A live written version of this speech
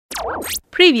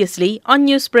Previously on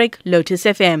Newsbreak, Lotus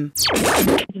FM.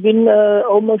 It's been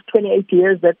almost 28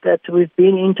 years that we've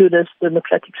been into this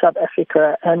democratic South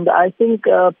Africa, and I think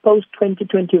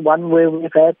post-2021, where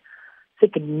we've had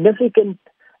significant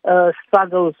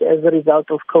struggles as a result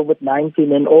of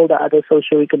COVID-19 and all the other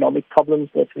socio-economic problems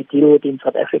that we deal with in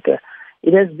South Africa,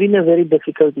 it has been a very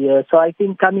difficult year. So I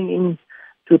think coming into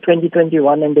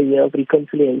 2021 and the year of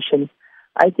reconciliation,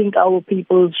 I think our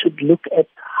people should look at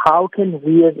how can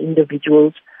we as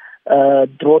individuals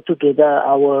draw together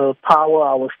our power,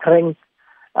 our strength,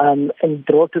 and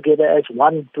draw together as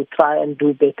one to try and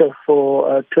do better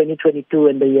for 2022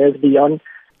 and the years beyond.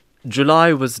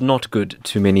 July was not good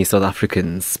to many South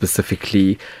Africans,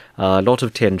 specifically. A lot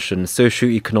of tension,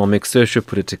 socio-economic,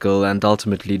 socio-political, and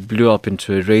ultimately it blew up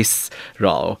into a race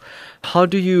row. How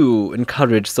do you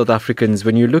encourage South Africans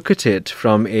when you look at it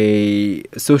from a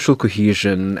social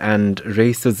cohesion and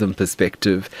racism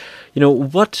perspective? You know,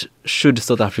 what should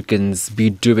South Africans be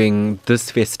doing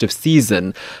this festive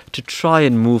season to try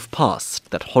and move past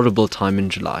that horrible time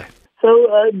in July? So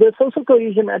the Social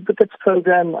Cohesion Advocates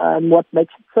Program, what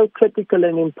makes it so critical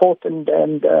and important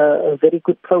and a very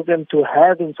good program to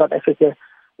have in South Africa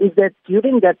is that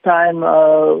during that time,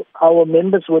 our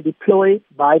members were deployed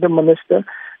by the minister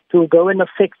to go and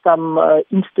affect some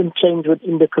instant change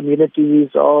within the communities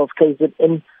of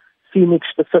KZN, Phoenix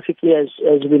specifically, as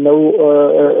we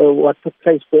know what took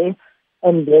place there.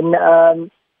 And then,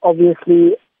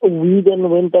 obviously, we then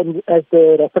went and, as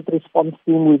the rapid response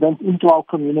team, we went into our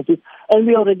communities and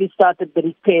we already started the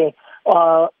repair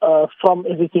from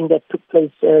everything that took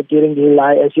place during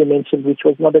July, as you mentioned, which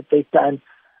was not a great time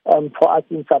for us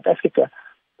in South Africa.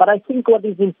 But I think what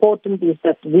is important is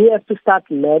that we have to start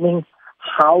learning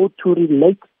how to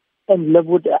relate and live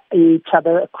with each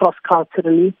other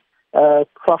cross-culturally,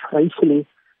 cross-racially,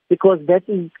 because that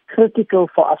is critical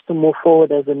for us to move forward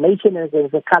as a nation, as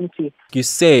a country. You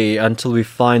say until we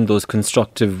find those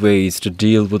constructive ways to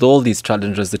deal with all these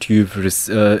challenges that you've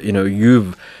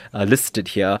listed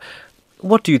here.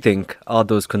 What do you think are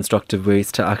those constructive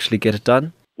ways to actually get it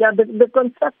done? Yeah, the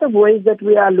constructive ways that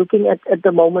we are looking at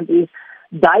the moment is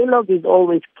dialogue is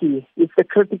always key. It's the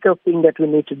critical thing that we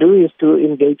need to do is to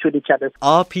engage with each other.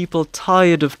 Are people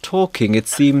tired of talking? It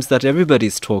seems that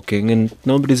everybody's talking and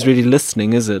nobody's really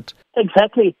listening, is it?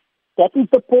 Exactly. That is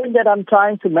the point that I'm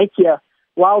trying to make here.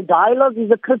 While dialogue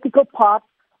is a critical part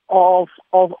of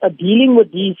dealing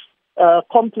with these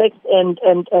complex and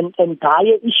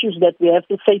dire issues that we have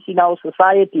to face in our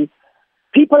society,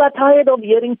 people are tired of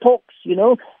hearing talks,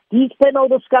 These panel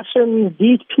discussions,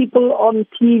 these people on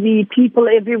TV, people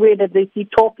everywhere that they see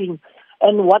talking.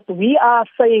 And what we are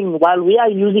saying while we are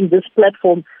using this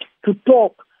platform to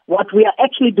talk, what we are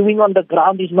actually doing on the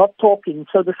ground is not talking.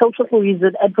 So the Social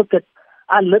Cohesion Advocates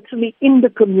are literally in the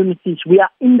communities. We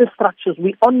are in the structures.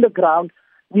 We're on the ground.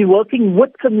 We're working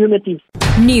with communities.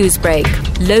 Newsbreak,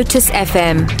 Lotus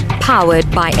FM,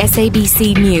 powered by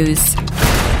SABC News.